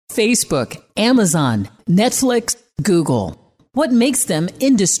Facebook, Amazon, Netflix, Google. What makes them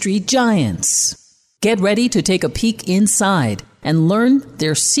industry giants? Get ready to take a peek inside and learn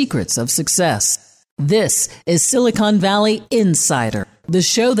their secrets of success. This is Silicon Valley Insider, the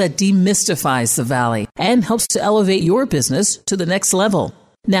show that demystifies the Valley and helps to elevate your business to the next level.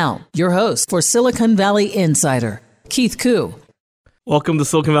 Now, your host for Silicon Valley Insider, Keith Koo. Welcome to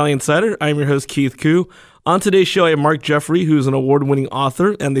Silicon Valley Insider. I'm your host, Keith Koo. On today's show, I have Mark Jeffrey, who's an award-winning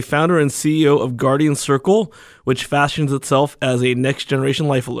author and the founder and CEO of Guardian Circle, which fashions itself as a next-generation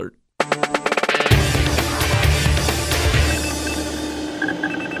life alert.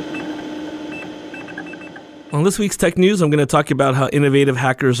 On this week's tech news, I'm going to talk about how innovative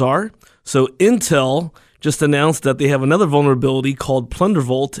hackers are. So Intel just announced that they have another vulnerability called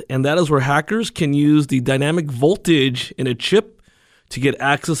Plundervault, and that is where hackers can use the dynamic voltage in a chip to get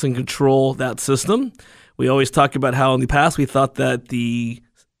access and control that system. We always talk about how in the past we thought that the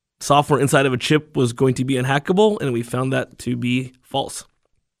software inside of a chip was going to be unhackable, and we found that to be false.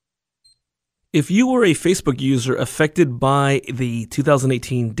 If you were a Facebook user affected by the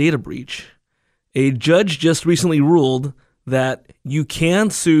 2018 data breach, a judge just recently ruled that you can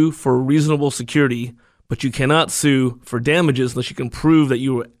sue for reasonable security, but you cannot sue for damages unless you can prove that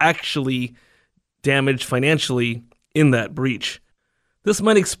you were actually damaged financially in that breach. This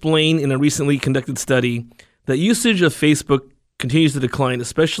might explain in a recently conducted study that usage of Facebook continues to decline,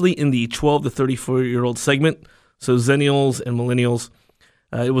 especially in the 12 to 34-year-old segment, so Zennials and Millennials.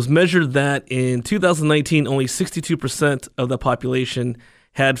 It was measured that in 2019, only 62% of the population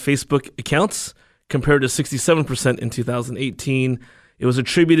had Facebook accounts, compared to 67% in 2018. It was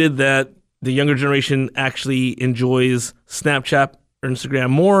attributed that the younger generation actually enjoys Snapchat or Instagram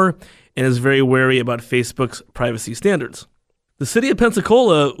more and is very wary about Facebook's privacy standards. The city of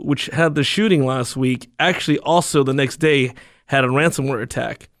Pensacola, which had the shooting last week, actually also the next day had a ransomware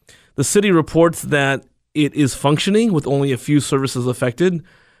attack. The city reports that it is functioning with only a few services affected,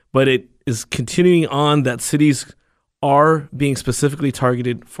 but it is continuing on that cities are being specifically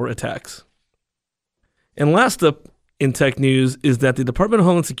targeted for attacks. And last up in tech news is that the Department of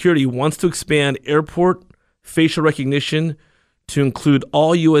Homeland Security wants to expand airport facial recognition to include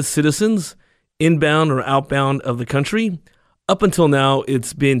all U.S. citizens inbound or outbound of the country. Up until now,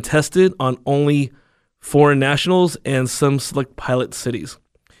 it's been tested on only foreign nationals and some select pilot cities.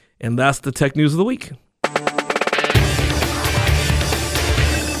 And that's the tech news of the week.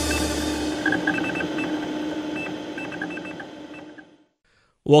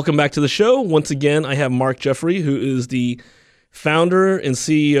 Welcome back to the show. Once again, I have Mark Jeffrey, who is the founder and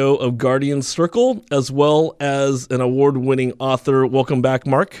CEO of Guardian Circle, as well as an award-winning author. Welcome back,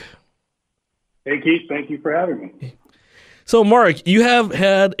 Mark. Hey, Keith. Thank you for having me. So, Mark, you have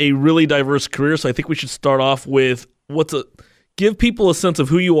had a really diverse career, so I think we should start off with give people a sense of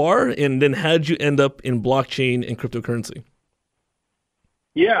who you are, and then how did you end up in blockchain and cryptocurrency?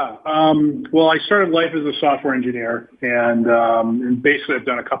 Yeah. Well, I started life as a software engineer, and basically I've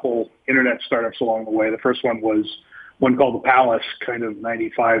done a couple internet startups along the way. The first one was one called The Palace, kind of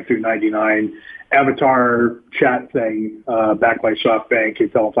 95 through 99, avatar chat thing, backed by SoftBank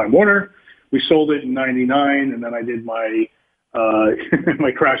and Time Warner. We sold it in 99, and then I did my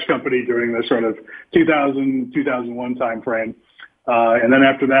my crash company during the sort of 2000, 2001 timeframe. And then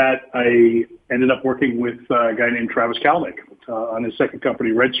after that, I ended up working with a guy named Travis Kalanick on his second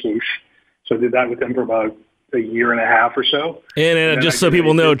company, Red Swoosh. So I did that with him for about a year and a half or so. And just so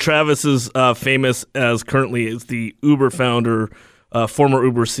people know, Travis is famous as currently is the Uber founder, former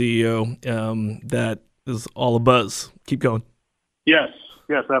Uber CEO. That is all a buzz. Keep going. Yes,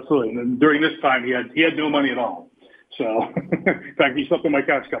 absolutely. And during this time, he had no money at all. So, in fact, he slept on my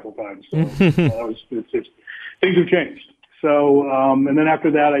couch a couple of times. So things have changed. So, and then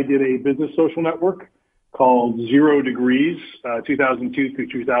after that, I did a business social network called 0 Degrees, 2002 through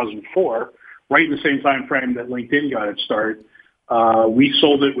 2004, right in the same time frame that LinkedIn got its start. We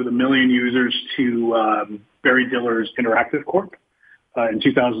sold it with 1 million users to Barry Diller's Interactive Corp in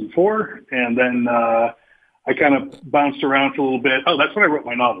 2004, and then I kind of bounced around for a little bit. Oh, that's when I wrote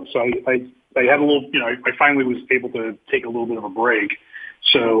my novel. So I had a little, I finally was able to take a little bit of a break.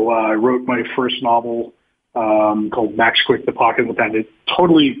 So I wrote my first novel called Max Quick, The Pocket Independent.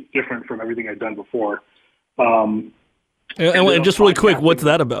 Totally different from everything I'd done before. And just really quick, what's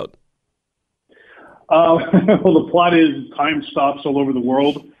that about? Well, the plot is time stops all over the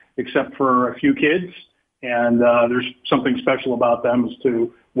world except for a few kids. And there's something special about them as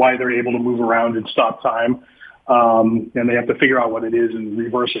to why they're able to move around and stop time. And they have to figure out what it is and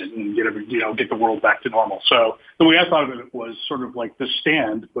reverse it and get the world back to normal. So the way I thought of it was sort of like The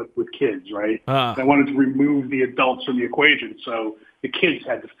Stand, but with kids, right? I wanted to remove the adults from the equation. So the kids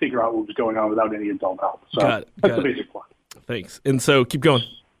had to figure out what was going on without any adult help. So Got that's the it. basic plot. Thanks. And so keep going.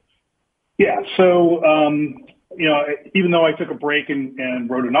 Yeah. So, even though I took a break and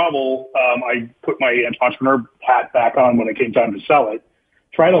wrote a novel, I put my entrepreneur hat back on when it came time to sell it.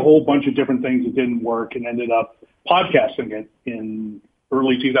 Tried a whole bunch of different things that didn't work and ended up podcasting it in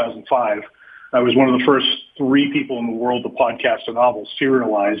early 2005. I was one of the first 3 people in the world to podcast a novel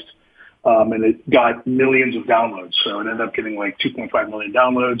serialized, and it got millions of downloads. So it ended up getting like 2.5 million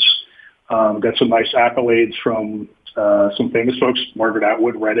downloads. Got some nice accolades from some famous folks. Margaret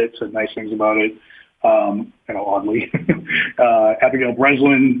Atwood read it, said nice things about it. Oddly, Abigail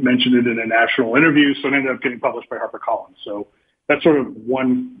Breslin mentioned it in a national interview, so it ended up getting published by HarperCollins. So that's sort of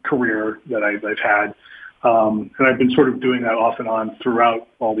one career that I've had. And I've been sort of doing that off and on throughout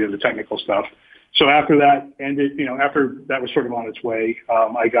all the other technical stuff. So after that ended, after that was sort of on its way,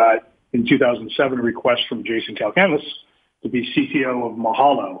 I got in 2007 a request from Jason Calacanis to be CTO of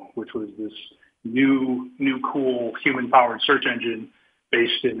Mahalo, which was this new cool human-powered search engine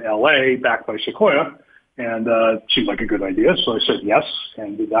based in LA, backed by Sequoia, and seemed like a good idea. So I said yes,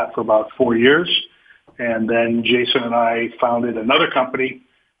 and did that for about 4 years. And then Jason and I founded another company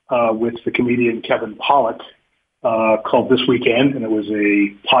with the comedian Kevin Pollak called This Weekend, and it was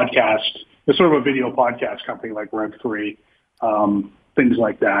a podcast. It's sort of a video podcast company like Rev3, things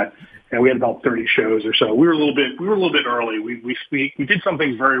like that. And we had about 30 shows or so. We were a little bit early. We did some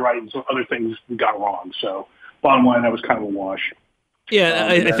things very right, and some other things we got wrong. So bottom line, that was kind of a wash. Yeah,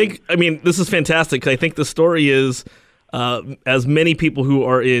 I think this is fantastic. I think the story is, as many people who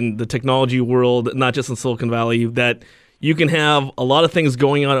are in the technology world, not just in Silicon Valley, that you can have a lot of things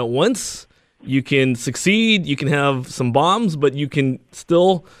going on at once. You can succeed, you can have some bombs, but you can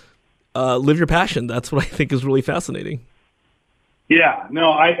still live your passion. That's what I think is really fascinating. Yeah,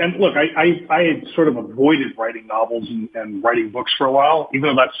 no, I had sort of avoided writing novels and writing books for a while, even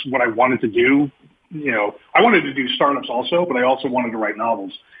though that's what I wanted to do. I wanted to do startups also, but I also wanted to write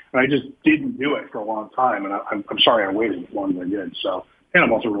novels, and I just didn't do it for a long time. And I'm sorry I waited as long as I did. So, and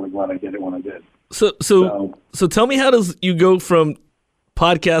I'm also really glad I did it when I did. So tell me, how does you go from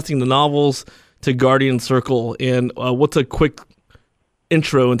podcasting to novels to Guardian Circle, and what's a quick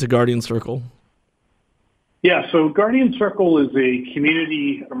intro into Guardian Circle? Yeah, so Guardian Circle is a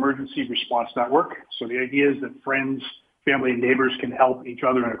community emergency response network. So the idea is that friends, family, and neighbors can help each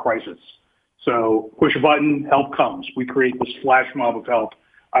other in a crisis. So push a button, help comes. We create this flash mob of help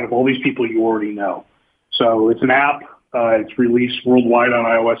out of all these people you already know. So it's an app. It's released worldwide on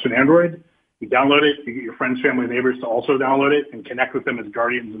iOS and Android. You download it. You get your friends, family, and neighbors to also download it and connect with them as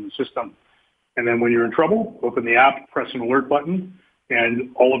guardians in the system. And then when you're in trouble, open the app, press an alert button,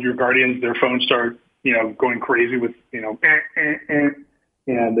 and all of your guardians, their phones start going crazy with, and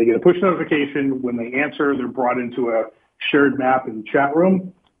they get a push notification. When they answer, they're brought into a shared map and chat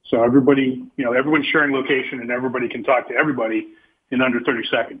room. So everybody, everyone's sharing location and everybody can talk to everybody in under 30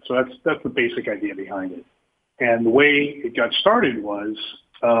 seconds. So that's the basic idea behind it. And the way it got started was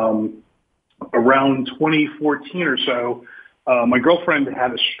around 2014 or so, my girlfriend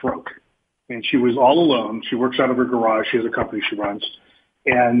had a stroke and she was all alone. She works out of her garage. She has a company she runs.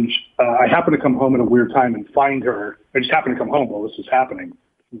 And I happened to come home at a weird time and find her. I just happened to come home while this was happening,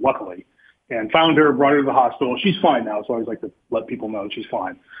 luckily, and found her, brought her to the hospital. She's fine now, so I always like to let people know she's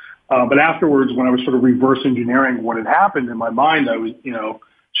fine. But afterwards, when I was sort of reverse engineering what had happened in my mind, I was,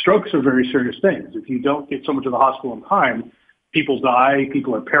 strokes are very serious things. If you don't get someone to the hospital in time, people die,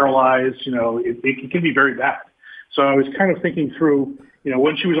 people are paralyzed, it can be very bad. So I was kind of thinking through,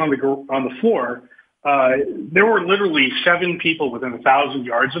 when she was on the floor, there were literally 7 people within 1,000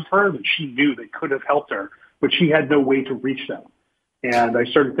 yards of her that she knew that could have helped her, but she had no way to reach them. And I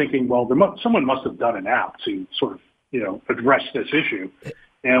started thinking, well, someone must have done an app to sort of, address this issue.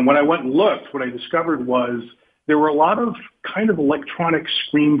 And when I went and looked, what I discovered was there were a lot of kind of electronic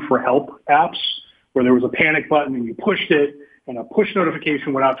scream for help apps where there was a panic button and you pushed it and a push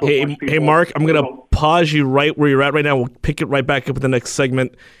notification went out to a bunch of people. Hey, Mark, I'm going to pause you right where you're at right now. We'll pick it right back up in the next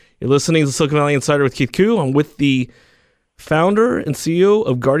segment. You're listening to Silicon Valley Insider with Keith Koo. I'm with the founder and CEO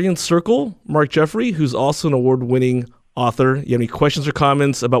of Guardian Circle, Mark Jeffrey, who's also an award-winning author. You have any questions or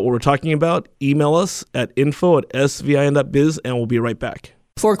comments about what we're talking about, email us at info@svin.biz, and we'll be right back.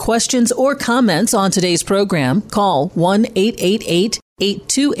 For questions or comments on today's program, call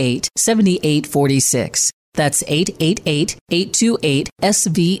 1-888-828-7846. That's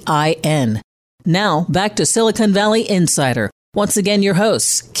 888-828-SVIN. Now, back to Silicon Valley Insider. Once again, your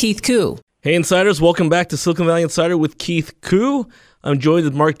host, Keith Koo. Hey, Insiders. Welcome back to Silicon Valley Insider with Keith Koo. I'm joined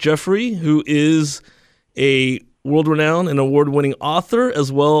with Mark Jeffrey, who is a world-renowned and award-winning author,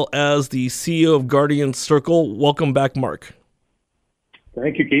 as well as the CEO of Guardian Circle. Welcome back, Mark.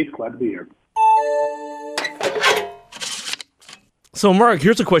 Thank you, Keith. Glad to be here. So, Mark,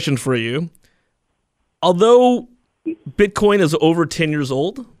 here's a question for you. Although Bitcoin is over 10 years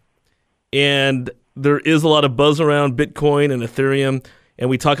old, and there is a lot of buzz around Bitcoin and Ethereum, and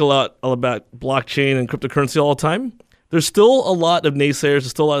we talk a lot about blockchain and cryptocurrency all the time, there's still a lot of naysayers, there's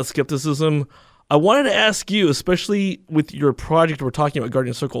still a lot of skepticism. I wanted to ask you, especially with your project we're talking about,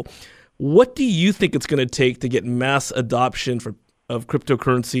 Guardian Circle, what do you think it's going to take to get mass adoption of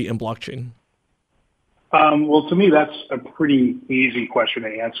cryptocurrency and blockchain? Well, to me, that's a pretty easy question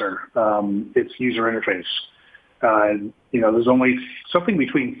to answer. It's user interface. There's only something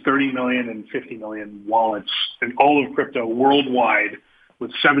between 30 million and 50 million wallets in all of crypto worldwide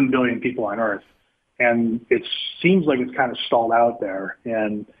with 7 billion people on Earth. And it seems like it's kind of stalled out there.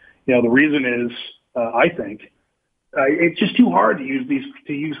 And, the reason is, I think, it's just too hard to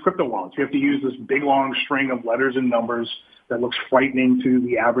use crypto wallets. You have to use this big, long string of letters and numbers that looks frightening to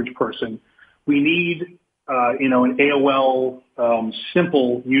the average person. We need, an AOL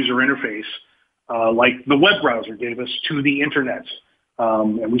simple user interface like the web browser gave us to the internet.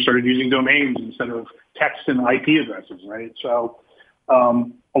 And we started using domains instead of text and IP addresses, right? So a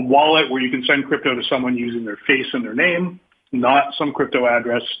wallet where you can send crypto to someone using their face and their name, not some crypto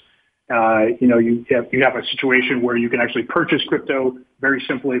address. You have a situation where you can actually purchase crypto very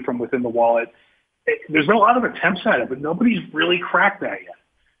simply from within the wallet. There's been a lot of attempts at it, but nobody's really cracked that yet.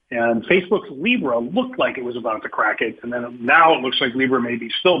 And Facebook's Libra looked like it was about to crack it, and then now it looks like Libra may be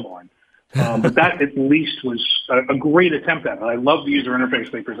stillborn. But that at least was a great attempt at it. I love the user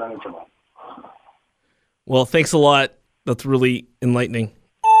interface they presented for that. Well, thanks a lot. That's really enlightening.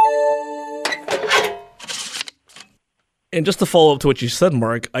 And just to follow up to what you said,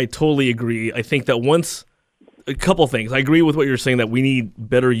 Mark, I totally agree. I think that a couple things. I agree with what you're saying that we need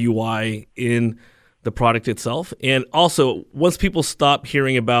better UI in the product itself. And also, once people stop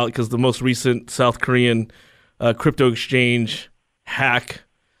hearing about, because the most recent South Korean crypto exchange hack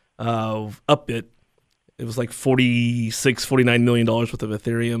of Upbit, it was like $49 million worth of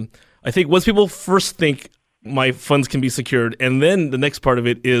Ethereum. I think once people first think my funds can be secured, and then the next part of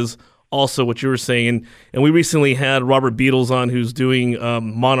it is also what you were saying. And we recently had Robert Beatles on, who's doing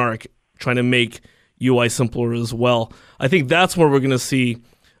Monarch, trying to make UI simpler as well. I think that's where we're going to see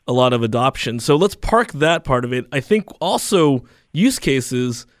a lot of adoption. So let's park that part of it. I think also use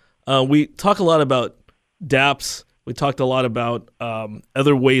cases, we talk a lot about dApps. We talked a lot about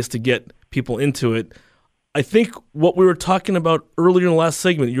other ways to get people into it. I think what we were talking about earlier in the last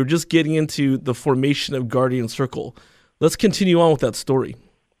segment, you're just getting into the formation of Guardian Circle. Let's continue on with that story.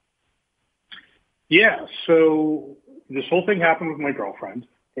 Yeah, so this whole thing happened with my girlfriend.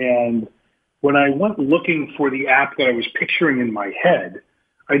 And when I went looking for the app that I was picturing in my head,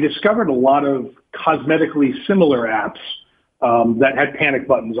 I discovered a lot of cosmetically similar apps that had panic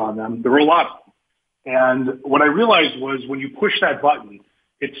buttons on them. There were a lot of them. And what I realized was when you push that button,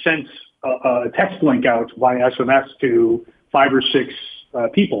 it sent a text link out via SMS to 5 or 6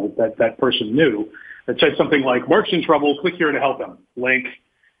 people that person knew that said something like, Mark's in trouble, click here to help him, link.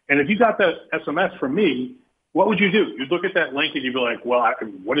 And if you got that SMS from me, what would you do? You'd look at that link and you'd be like, well,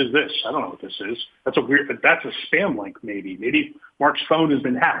 what is this? I don't know what this is. That's a spam link maybe. Maybe Mark's phone has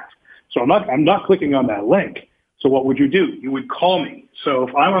been hacked. So I'm not clicking on that link. So what would you do? You would call me. So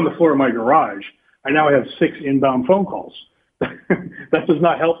if I'm on the floor of my garage, I now have 6 inbound phone calls. That does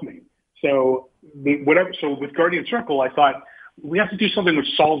not help me. So with Guardian Circle, I thought we have to do something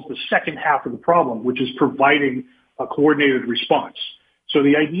which solves the second half of the problem, which is providing a coordinated response. So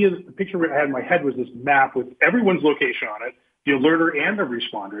the picture I had in my head was this map with everyone's location on it, the alerter and the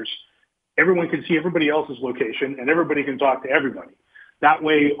responders. Everyone can see everybody else's location and everybody can talk to everybody. That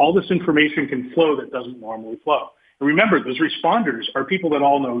way, all this information can flow that doesn't normally flow. And remember, those responders are people that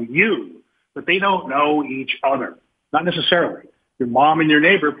all know you, but they don't know each other. Not necessarily. Your mom and your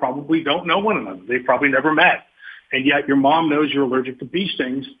neighbor probably don't know one another. They've probably never met. And yet your mom knows you're allergic to bee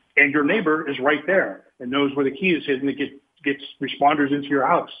stings and your neighbor is right there and knows where the key is hidden to gets responders into your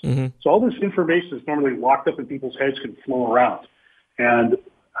house. Mm-hmm. So all this information that's normally locked up in people's heads can flow around. And,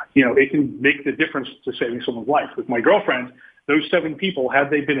 it can make the difference to saving someone's life. With my girlfriend, those 7 people, had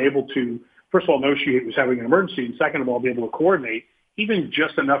they been able to, first of all, know she was having an emergency, and second of all, be able to coordinate even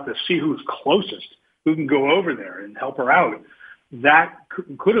just enough to see who's closest, who can go over there and help her out, that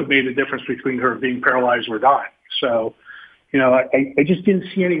could have made a difference between her being paralyzed or dying. So, I just didn't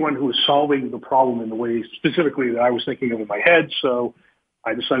see anyone who was solving the problem in the way specifically that I was thinking of in my head. So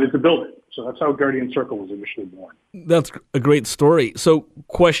I decided to build it. So that's how Guardian Circle was initially born. That's a great story. So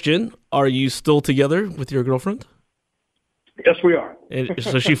question, are you still together with your girlfriend? Yes, we are. And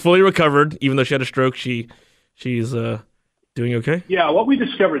so she fully recovered, even though she had a stroke. She's Doing okay? Yeah, what we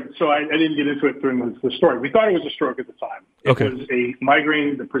discovered, so I didn't get into it during the story. We thought it was a stroke at the time. It was a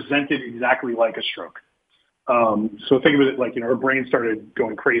migraine that presented exactly like a stroke. So think of it like, her brain started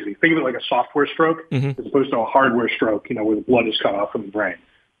going crazy. Think of it like a software stroke as opposed to a hardware stroke, where the blood is cut off from the brain.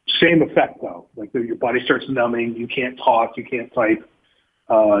 Same effect, though. Like your body starts numbing. You can't talk. You can't type.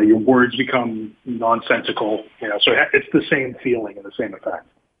 Your words become nonsensical. So it's the same feeling and the same effect.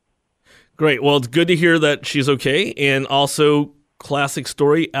 Great. Well, it's good to hear that she's okay, and also classic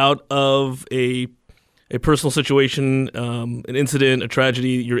story out of a personal situation, an incident, a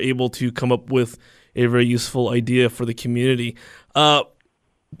tragedy. You're able to come up with a very useful idea for the community.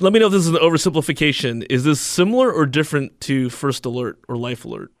 Let me know if this is an oversimplification. Is this similar or different to First Alert or Life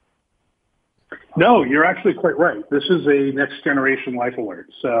Alert? No, you're actually quite right. This is a next generation Life Alert.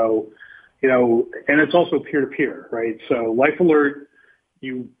 So, and it's also peer-to-peer, right? So Life Alert,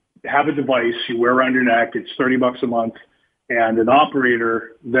 you have a device you wear around your neck. It's $30 a month. And an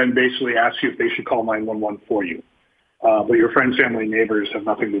operator then basically asks you if they should call 911 for you. But your friends, family, neighbors have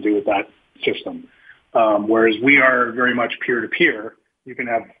nothing to do with that system. Whereas we are very much peer-to-peer. You can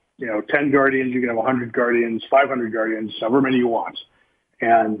have, 10 guardians, you can have 100 guardians, 500 guardians, however many you want.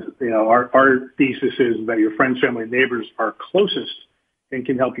 And, our thesis is that your friends, family, neighbors are closest and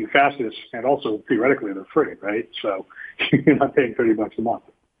can help you fastest. And also, theoretically, they're free, right? So you're not paying $30 a month.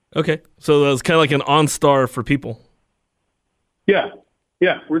 Okay. So that's kind of like an OnStar for people. Yeah.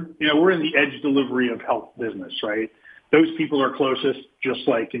 We're in the edge delivery of health business, right? Those people are closest, just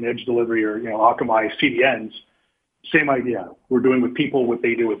like in edge delivery or, Akamai CDNs. Same idea. We're doing with people what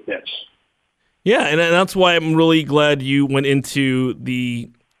they do with bits. Yeah, and that's why I'm really glad you went into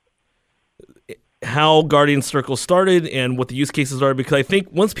how Guardian Circle started and what the use cases are, because I think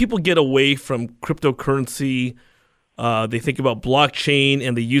once people get away from cryptocurrency, they think about blockchain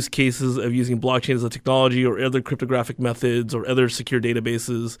and the use cases of using blockchain as a technology or other cryptographic methods or other secure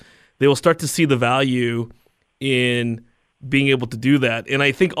databases, they will start to see the value in being able to do that. And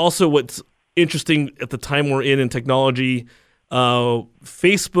I think also what's interesting at the time we're in technology,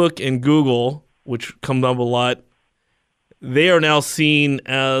 Facebook and Google, which come up a lot, they are now seen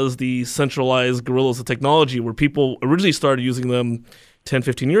as the centralized gorillas of technology, where people originally started using them 10,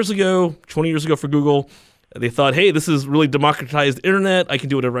 15 years ago, 20 years ago for Google. They thought, hey, this is really democratized internet. I can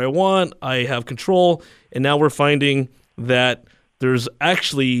do whatever I want. I have control. And now we're finding that there's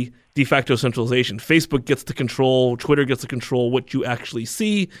actually de facto centralization. Facebook gets to control, Twitter gets to control what you actually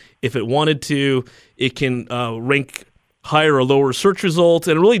see. If it wanted to, it can rank higher or lower search results,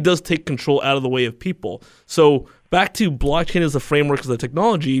 and it really does take control out of the way of people. So back to blockchain as a framework, as a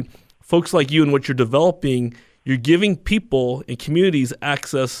technology, folks like you and what you're developing, you're giving people and communities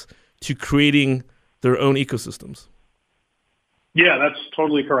access to creating their own ecosystems. Yeah, that's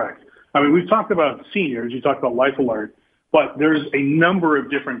totally correct. I mean, we've talked about seniors, you talked about Life Alert, but there's a number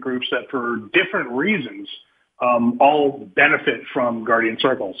of different groups that for different reasons all benefit from Guardian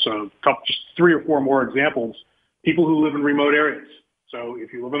Circle. So just 3 or 4 more examples. People who live in remote areas. So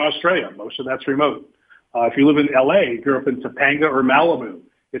if you live in Australia, most of that's remote. If you live in LA, if you're up in Topanga or Malibu,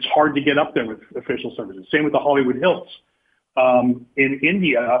 it's hard to get up there with official services. Same with the Hollywood Hills. In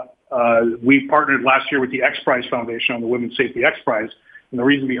India, we partnered last year with the X Prize Foundation on the Women's Safety X Prize. And the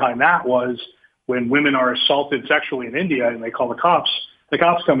reason behind that was when women are assaulted sexually in India and they call the cops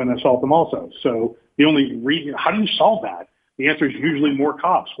come and assault them also. So the only reason, how do you solve that? The answer is usually more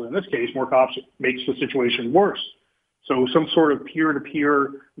cops. But in this case, more cops makes the situation worse. So some sort of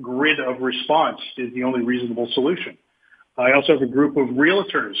peer-to-peer grid of response is the only reasonable solution. I also have a group of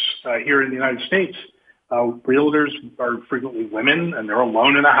realtors here in the United States. Realtors are frequently women, and they're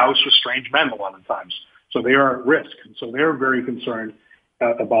alone in a house with strange men a lot of times. So they are at risk. And so they're very concerned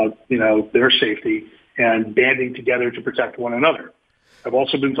about, their safety and banding together to protect one another. I've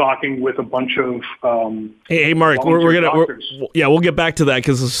also been talking with a bunch of Hey, Mark, we'll get back to that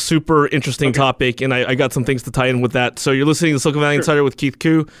because it's a super interesting topic, and I got some things to tie in with that. So you're listening to Silicon Valley Insider with Keith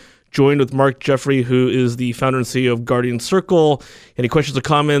Koo, joined with Mark Jeffrey, who is the founder and CEO of Guardian Circle. Any questions or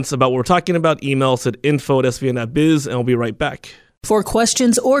comments about what we're talking about, email us at info@svn.biz, and we'll be right back. For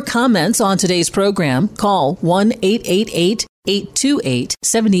questions or comments on today's program, call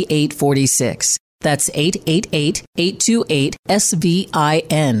 1-888-828-7846. That's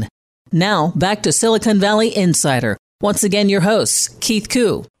 888-828-SVIN. Now, back to Silicon Valley Insider. Once again, your host, Keith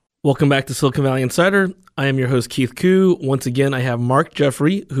Koo. Welcome back to Silicon Valley Insider. I am your host, Keith Koo. Once again, I have Mark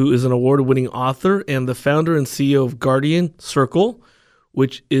Jeffrey, who is an award-winning author and the founder and CEO of Guardian Circle,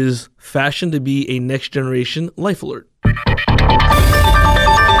 which is fashioned to be a next-generation Life Alert.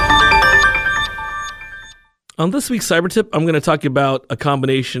 On this week's Cyber Tip, I'm going to talk about a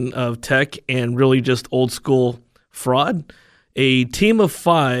combination of tech and really just old school fraud. A team of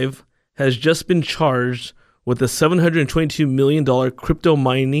 5 has just been charged with a $722 million crypto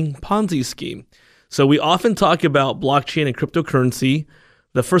mining Ponzi scheme. So we often talk about blockchain and cryptocurrency.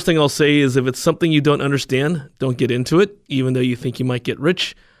 The first thing I'll say is if it's something you don't understand, don't get into it, even though you think you might get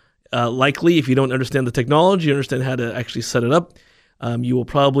rich. Likely, if you don't understand the technology, you understand how to actually set it up, you will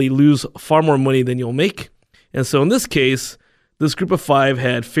probably lose far more money than you'll make. And so in this case, this group of 5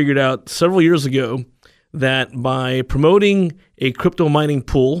 had figured out several years ago that by promoting a crypto mining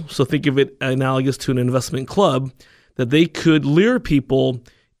pool, so think of it analogous to an investment club, that they could lure people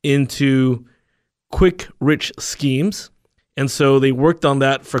into quick, rich schemes. And so they worked on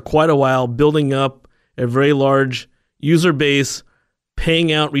that for quite a while, building up a very large user base,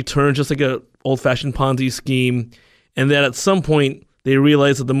 paying out returns just like an old-fashioned Ponzi scheme. And then at some point, they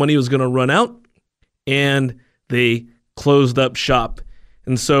realized that the money was going to run out, and they closed up shop.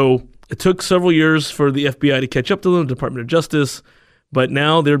 And so it took several years for the FBI to catch up to them, the Department of Justice, but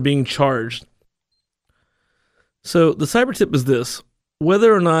now they're being charged. So the cyber tip is this.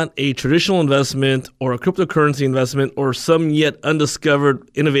 Whether or not a traditional investment or a cryptocurrency investment or some yet undiscovered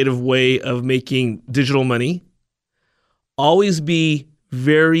innovative way of making digital money, always be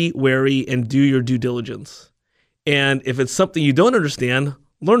very wary and do your due diligence. And if it's something you don't understand,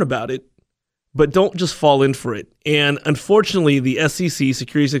 learn about it, but don't just fall in for it. And unfortunately, the SEC,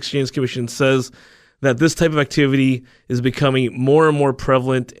 Securities Exchange Commission, says that this type of activity is becoming more and more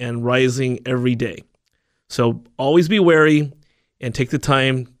prevalent and rising every day. So always be wary and take the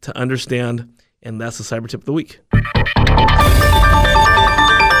time to understand. And that's the cyber tip of the week.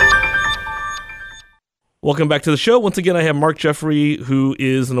 Welcome back to the show. Once again, I have Mark Jeffrey, who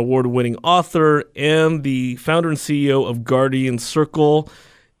is an award-winning author and the founder and CEO of Guardian Circle,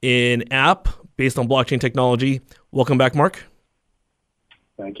 an app based on blockchain technology. Welcome back, Mark.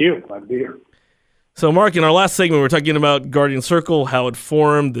 Thank you. Glad to be here. So, Mark, in our last segment, we were talking about Guardian Circle, how it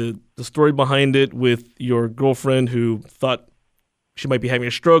formed, the story behind it with your girlfriend who thought she might be having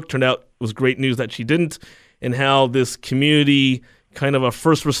a stroke. Turned out it was great news that she didn't, and how this community, kind of a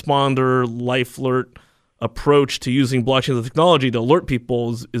first responder, life alert approach to using blockchain as a technology to alert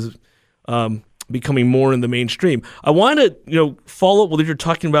people is becoming more in the mainstream. I want to follow up with what you're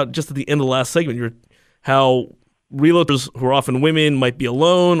talking about just at the end of the last segment. How realtors who are often women might be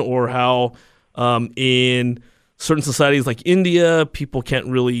alone, or how in certain societies like India, people can't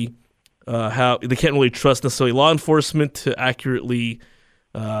really trust necessarily law enforcement to accurately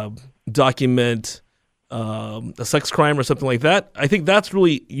document a sex crime or something like that. I think that's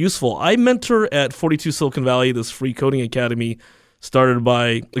really useful. I mentor at 42 Silicon Valley, this free coding academy started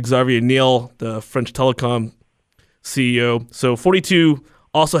by Xavier Niel, the French telecom CEO. So 42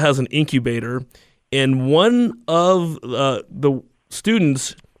 also has an incubator, and one of the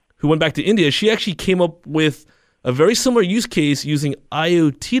students who went back to India, she actually came up with a very similar use case using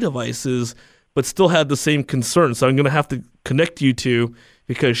IoT devices, but still had the same concern. So I'm going to have to connect you two,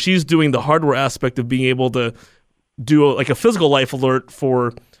 because she's doing the hardware aspect of being able to do a physical life alert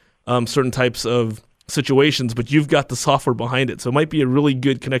for certain types of situations, but you've got the software behind it. So it might be a really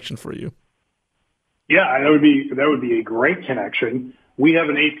good connection for you. Yeah, that would be a great connection. We have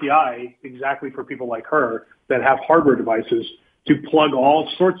an API exactly for people like her that have hardware devices to plug all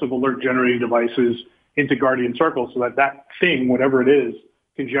sorts of alert generating devices into Guardian Circle, so that thing, whatever it is,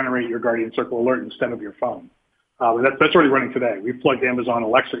 can generate your Guardian Circle alert instead of your phone. And that's already running today. We've plugged Amazon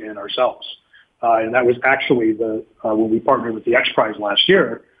Alexa in ourselves. And that was actually when we partnered with the X Prize last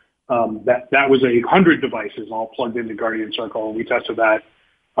year, that was 100 devices all plugged into Guardian Circle. And we tested that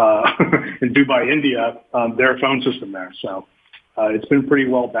in Dubai, India, their phone system there. So it's been pretty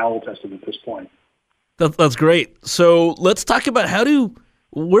well battle tested at this point. That's great. So let's talk about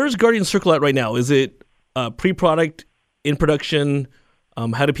where's Guardian Circle at right now? Is it pre-product, in production?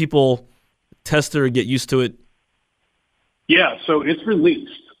 How do people test it or get used to it? Yeah, so it's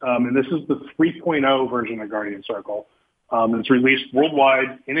released, and this is the 3.0 version of Guardian Circle. It's released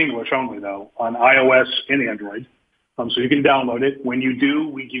worldwide in English only, though, on iOS and Android. So you can download it. When you do,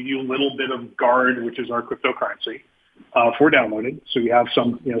 we give you a little bit of Guard, which is our cryptocurrency, for downloading. So you have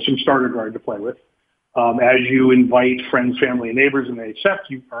some starter Guard to play with. As you invite friends, family, and neighbors, and they accept,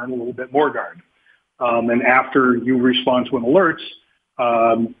 you earn a little bit more Guard. And after you respond to an alert,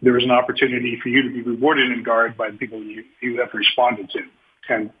 there is an opportunity for you to be rewarded in Guard by the people you have responded to,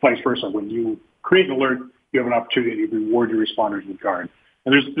 and vice versa. When you create an alert, you have an opportunity to reward your responders with Guard.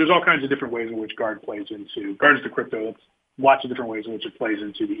 And there's all kinds of different ways in which Guard plays into. Guard is the crypto. It's lots of different ways in which it plays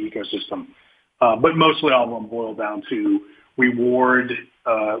into the ecosystem. But mostly all of them boil down to rewards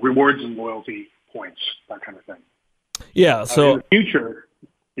and loyalty points, that kind of thing. Yeah. So in the future,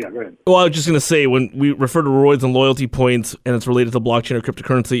 Yeah, go ahead. Well, I was just going to say, when we refer to rewards and loyalty points and it's related to blockchain or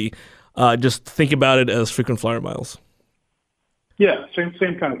cryptocurrency, just think about it as frequent flyer miles. Yeah, same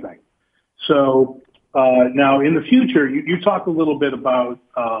kind of thing. So now in the future, you talked a little bit about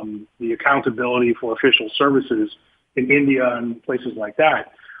the accountability for official services in India and places like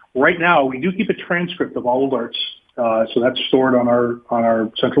that. Right now, we do keep a transcript of all alerts. So that's stored on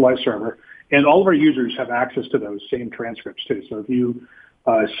our centralized server. And all of our users have access to those same transcripts too. So if you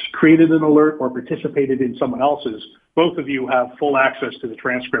created an alert or participated in someone else's, both of you have full access to the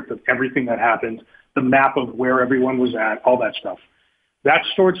transcript of everything that happened, the map of where everyone was at, all that stuff. That's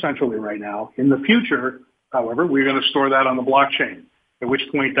stored centrally right now. In the future, however, we're going to store that on the blockchain, at which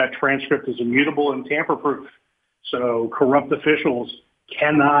point that transcript is immutable and tamper-proof. So corrupt officials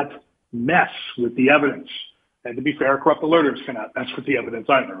cannot mess with the evidence. And to be fair, corrupt alerters cannot mess with the evidence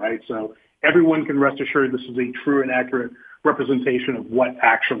either, right? So everyone can rest assured this is a true and accurate representation of what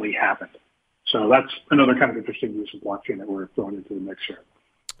actually happened. So that's another kind of interesting use of blockchain that we're throwing into the mix here.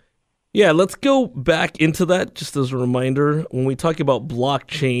 Yeah, let's go back into that just as a reminder. When we talk about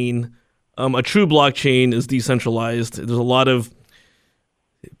blockchain, a true blockchain is decentralized. There's a lot of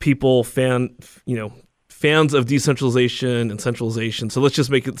people fans of decentralization and centralization. So let's just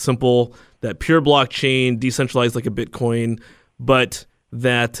make it simple that pure blockchain, decentralized like a Bitcoin, but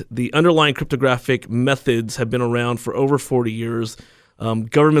that the underlying cryptographic methods have been around for over 40 years.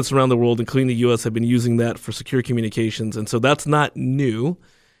 Governments around the world, including the U.S., have been using that for secure communications. And so that's not new.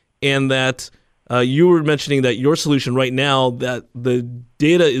 And that you were mentioning that your solution right now, that the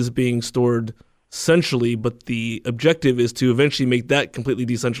data is being stored centrally, but the objective is to eventually make that completely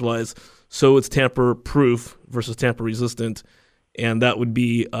decentralized so it's tamper-proof versus tamper-resistant. And that would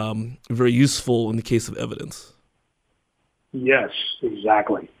be very useful in the case of evidence. Yes,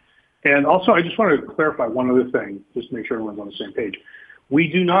 exactly. And also, I just want to clarify one other thing, just to make sure everyone's on the same page. We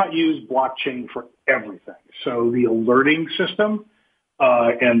do not use blockchain for everything. So the alerting system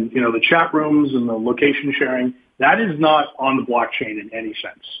and the chat rooms and the location sharing, that is not on the blockchain in any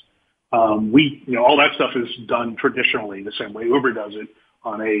sense. All that stuff is done traditionally the same way Uber does it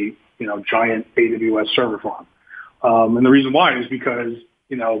on a giant AWS server farm. And the reason why is because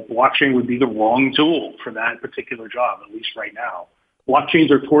blockchain would be the wrong tool for that particular job, at least right now. Blockchains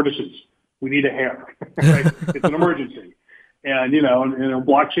are tortoises. We need a hare. Right? It's an emergency. And,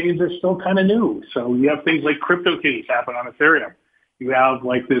 blockchains are still kind of new. So you have things like CryptoKitties happen on Ethereum. You have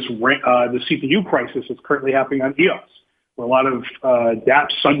like this, the CPU crisis that's currently happening on EOS, where a lot of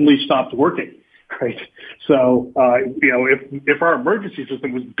dApps suddenly stopped working, right? So, if our emergency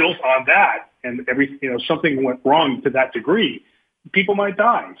system was built on that and something went wrong to that degree, people might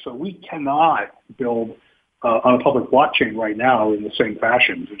die. So we cannot build on a public blockchain right now in the same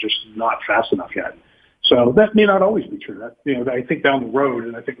fashion. We're just not fast enough yet. So that may not always be true. That, I think down the road,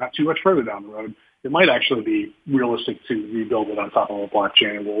 and I think not too much further down the road, it might actually be realistic to rebuild it on top of a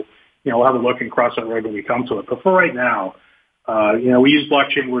blockchain. And we'll have a look and cross that road when we come to it. But for right now, we use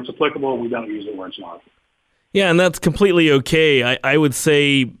blockchain where it's applicable. We don't use it where it's not. Yeah, and that's completely okay. I would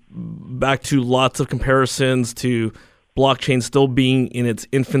say back to lots of comparisons to blockchain still being in its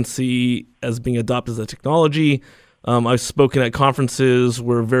infancy as being adopted as a technology. I've spoken at conferences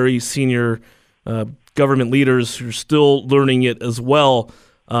where very senior government leaders who are still learning it as well.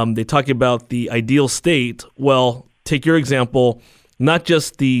 They talk about the ideal state. Well, take your example, not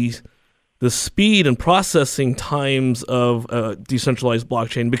just the speed and processing times of a decentralized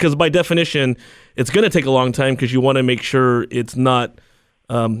blockchain, because by definition, it's going to take a long time because you want to make sure it's not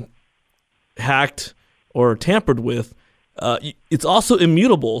hacked or tampered with. It's also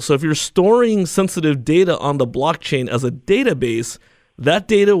immutable. So if you're storing sensitive data on the blockchain as a database, that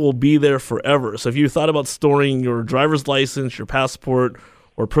data will be there forever. So if you thought about storing your driver's license, your passport,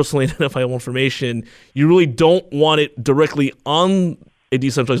 or personally identifiable information, you really don't want it directly on a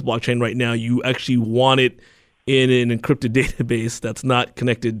decentralized blockchain right now. You actually want it in an encrypted database that's not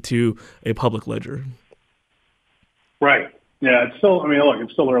connected to a public ledger. Right. Yeah, it's still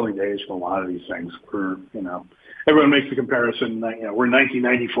early days for a lot of these things. Everyone makes the comparison that, we're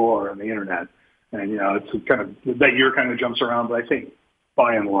 1994 on the internet, and, it's kind of, that year kind of jumps around, but I think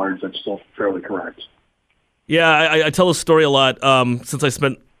by and large, that's still fairly correct. Yeah, I tell this story a lot since I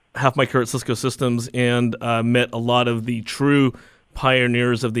spent half my career at Cisco Systems and met a lot of the true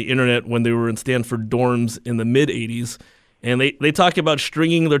pioneers of the internet when they were in Stanford dorms in the mid-'80s. And they talk about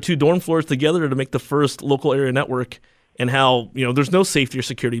stringing their two dorm floors together to make the first local area network, and how, there's no safety or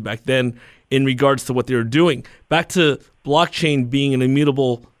security back then in regards to what they were doing. Back to blockchain being an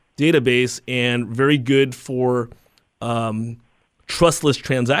immutable database and very good for trustless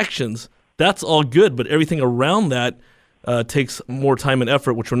transactions. That's all good, but everything around that takes more time and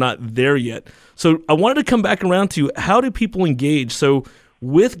effort, which we're not there yet. So I wanted to come back around to how do people engage? So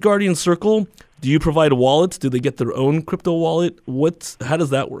with Guardian Circle, do you provide wallets? Do they get their own crypto wallet? How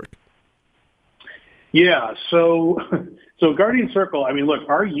does that work? Yeah, so Guardian Circle, I mean, look,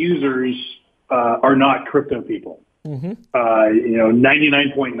 our users are not crypto people.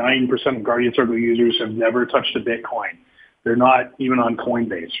 99.9% of Guardian Circle users have never touched a Bitcoin. They're not even on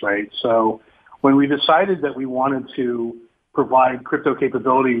Coinbase, right? So when we decided that we wanted to provide crypto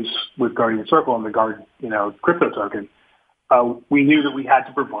capabilities with Guardian Circle and the Guard, crypto token, we knew that we had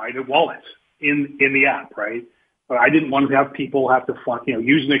to provide a wallet in the app, right? I didn't want to have people have to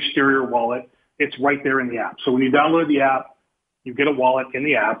use an exterior wallet. It's right there in the app. So when you download the app, you get a wallet in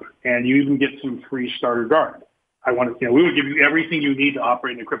the app, and you even get some free starter Guard. We would give you everything you need to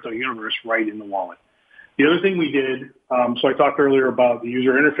operate in the crypto universe right in the wallet. The other thing we did, so I talked earlier about the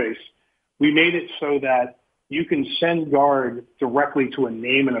user interface. We made it so that you can send Guard directly to a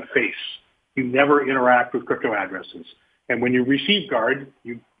name and a face. You never interact with crypto addresses. And when you receive Guard,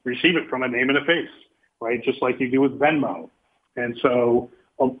 you receive it from a name and a face, right? Just like you do with Venmo. And so,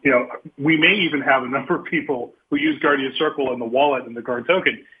 we may even have a number of people who use Guardian Circle and the wallet and the Guard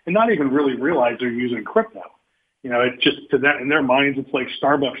token and not even really realize they're using crypto. It just to that in their minds, it's like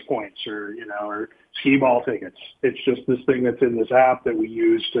Starbucks points or skee ball tickets. It's just this thing that's in this app that we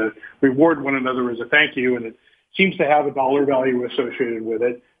use to reward one another as a thank you. And it seems to have a dollar value associated with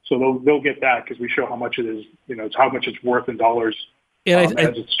it. So they'll get that because we show how much it is, it's how much it's worth in dollars as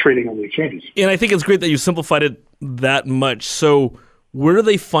it's trading on the exchanges. And I think it's great that you simplified it that much. So where do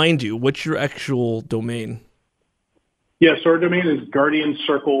they find you? What's your actual domain? Yeah, so our domain is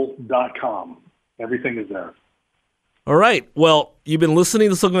guardiancircle.com. Everything is there. All right. Well, you've been listening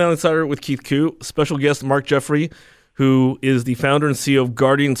to Silicon Valley Insider with Keith Koo, special guest Mark Jeffrey, who is the founder and CEO of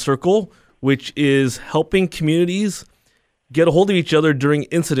Guardian Circle, which is helping communities get a hold of each other during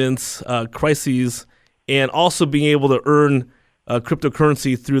incidents, crises, and also being able to earn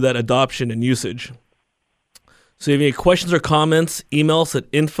cryptocurrency through that adoption and usage. So if you have any questions or comments, email us at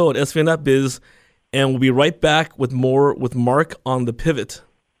info@svn.biz, and we'll be right back with more with Mark on The Pivot.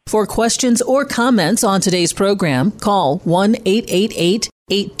 For questions or comments on today's program, call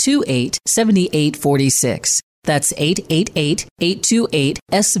 1-888-828-7846. That's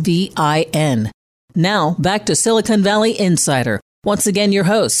 888-828-SVIN. Now, back to Silicon Valley Insider. Once again, your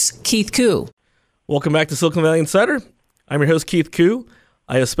host, Keith Koo. Welcome back to Silicon Valley Insider. I'm your host, Keith Koo.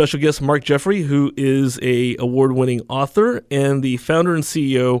 I have special guest Mark Jeffrey, who is an award-winning author and the founder and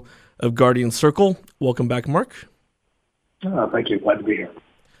CEO of Guardian Circle. Welcome back, Mark. Thank you. Glad to be here.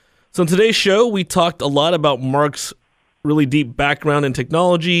 So in today's show, we talked a lot about Mark's really deep background in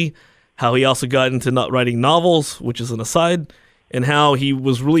technology, how he also got into not writing novels, which is an aside, and how he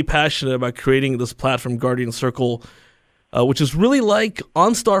was really passionate about creating this platform, Guardian Circle, which is really like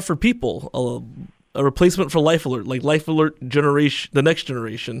OnStar for people, a replacement for Life Alert, like Life Alert generation, the next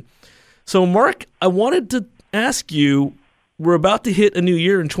generation. So Mark, I wanted to ask you, we're about to hit a new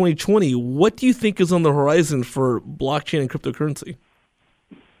year in 2020. What do you think is on the horizon for blockchain and cryptocurrency?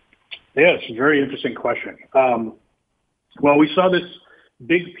 Yeah, it's a very interesting question. Well, we saw this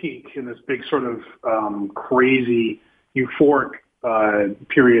big peak in this big sort of crazy euphoric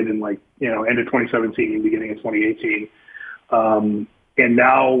period in end of 2017, beginning of 2018. And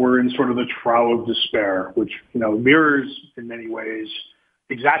now we're in sort of the trough of despair, which, mirrors in many ways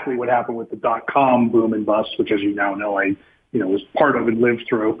exactly what happened with the .com boom and bust, which, as you now know, I was part of and lived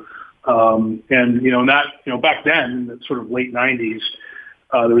through. Back then, in the sort of late 90s,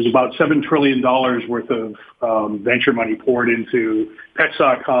 there was about $7 trillion worth of venture money poured into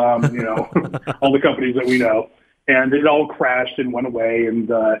Pets.com, all the companies that we know. And it all crashed and went away. And,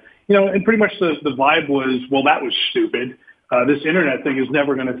 and pretty much the vibe was, well, that was stupid. This internet thing is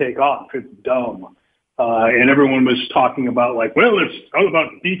never going to take off. It's dumb. And everyone was talking about it's all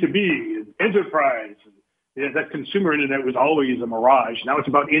about B2B and enterprise. And that consumer internet was always a mirage. Now it's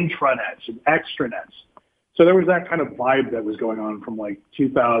about intranets and extranets. So there was that kind of vibe that was going on from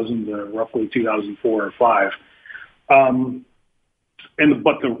 2000 to roughly 2004 or 5.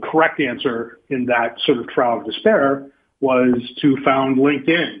 But the correct answer in that sort of trial of despair was to found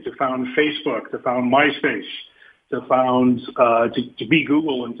LinkedIn, to found Facebook, to found MySpace, to found to be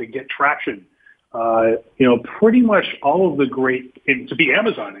Google and to get traction. Pretty much all of the great, and to be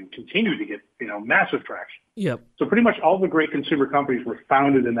Amazon and continue to get massive traction. Yep. So pretty much all the great consumer companies were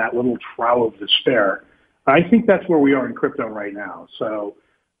founded in that little trial of despair. I think that's where we are in crypto right now. So,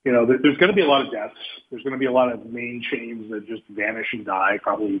 there's going to be a lot of deaths. There's going to be a lot of main chains that just vanish and die,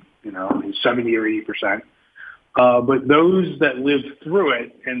 probably, 70 or 80%. But those that live through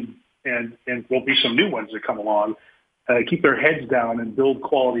it, and will be some new ones that come along, keep their heads down and build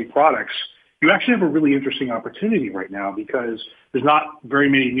quality products, you actually have a really interesting opportunity right now because there's not very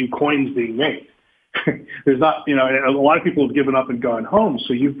many new coins being made. There's not, a lot of people have given up and gone home.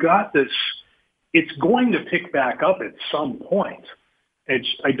 So you've got this, it's going to pick back up at some point.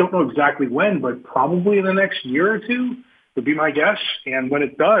 I don't know exactly when, but probably in the next year or two would be my guess. And when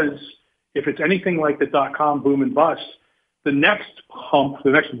it does, if it's anything like the dot-com boom and bust, the next hump,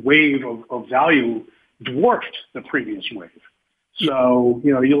 the next wave of value dwarfed the previous wave. So,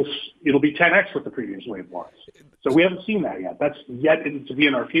 it'll be 10x what the previous wave was. So we haven't seen that yet. That's yet to be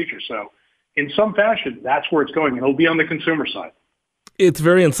in our future. So in some fashion, that's where it's going. It'll be on the consumer side. It's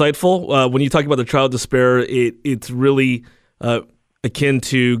very insightful. When you talk about the trial of despair, it's really akin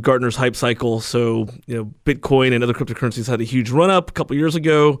to Gartner's hype cycle. So, Bitcoin and other cryptocurrencies had a huge run-up a couple years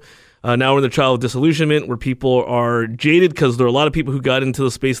ago. Now we're in the trial of disillusionment where people are jaded because there are a lot of people who got into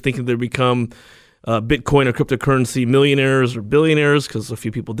the space thinking they'd become Bitcoin or cryptocurrency millionaires or billionaires because a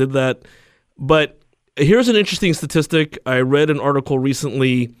few people did that. But here's an interesting statistic. I read an article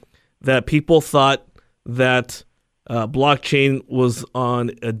recently that people thought that blockchain was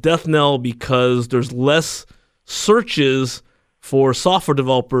on a death knell because there's less searches for software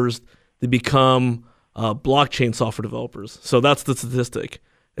developers to become blockchain software developers. So that's the statistic.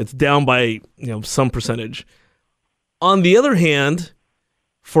 It's down by some percentage. On the other hand,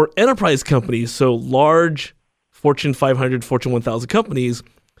 for enterprise companies, so large Fortune 500, Fortune 1000 companies,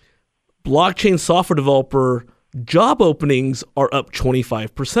 blockchain software developer job openings are up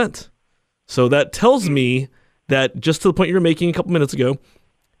 25%. So that tells me that, just to the point you were making a couple minutes ago,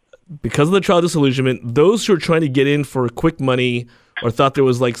 because of the trial of disillusionment, those who are trying to get in for quick money or thought there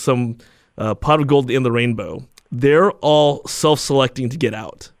was like some pot of gold in the rainbow, they're all self-selecting to get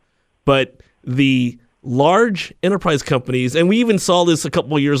out. But the large enterprise companies, and we even saw this a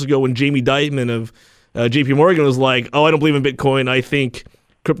couple of years ago when Jamie Dimon of JP Morgan was like, oh, I don't believe in Bitcoin. I think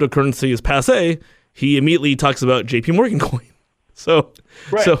cryptocurrency is passé. He immediately talks about JP Morgan coin. So,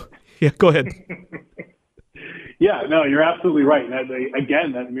 yeah, go ahead. Yeah, no, you're absolutely right.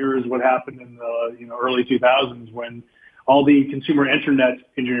 That mirrors what happened in the early 2000s when all the consumer internet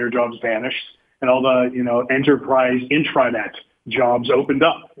engineer jobs vanished and all the enterprise intranet jobs opened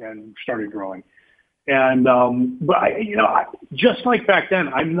up and started growing. And but just like back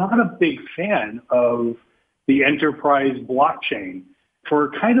then, I'm not a big fan of the enterprise blockchain for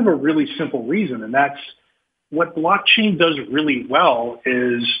kind of a really simple reason, and that's what blockchain does really well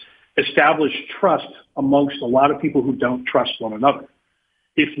is establish trust amongst a lot of people who don't trust one another.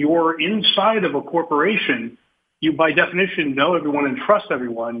 If you're inside of a corporation, you by definition know everyone and trust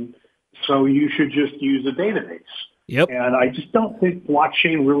everyone, so you should just use a database. Yep. And I just don't think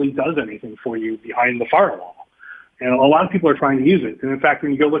blockchain really does anything for you behind the firewall. And a lot of people are trying to use it. And in fact,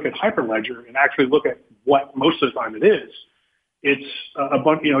 when you go look at Hyperledger and actually look at what most of the time it is, it's a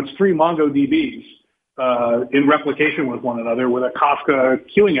bunch, it's 3 MongoDBs in replication with one another with a Kafka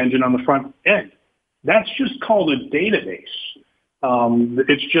queuing engine on the front end. That's just called a database.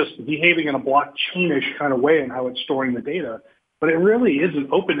 It's just behaving in a blockchainish kind of way in how it's storing the data, but it really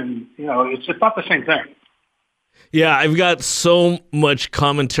isn't open and, it's not the same thing. Yeah, I've got so much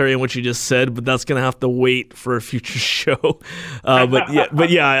commentary on what you just said, but that's going to have to wait for a future show.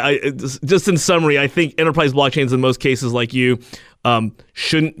 Just in summary, I think enterprise blockchains in most cases, like you,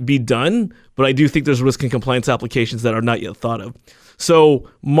 shouldn't be done, but I do think there's risk and compliance applications that are not yet thought of. So,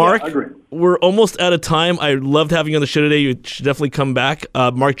 Mark, we're almost out of time. I loved having you on the show today. You should definitely come back.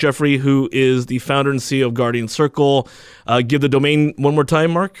 Mark Jeffrey, who is the founder and CEO of Guardian Circle. Give the domain one more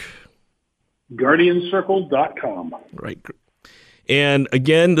time, Mark. GuardianCircle.com. Right. And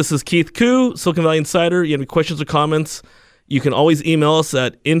again, this is Keith Koo, Silicon Valley Insider. You have any questions or comments, you can always email us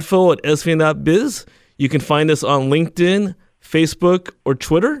at info@svn.biz. You can find us on LinkedIn, Facebook, or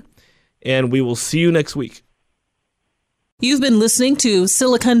Twitter. And we will see you next week. You've been listening to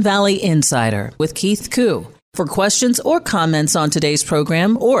Silicon Valley Insider with Keith Koo. For questions or comments on today's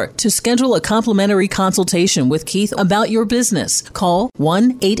program or to schedule a complimentary consultation with Keith about your business, call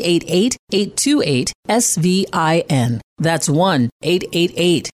 1-888-828-SVIN. That's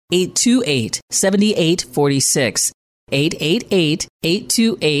 1-888-828-7846.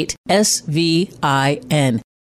 888-828-SVIN.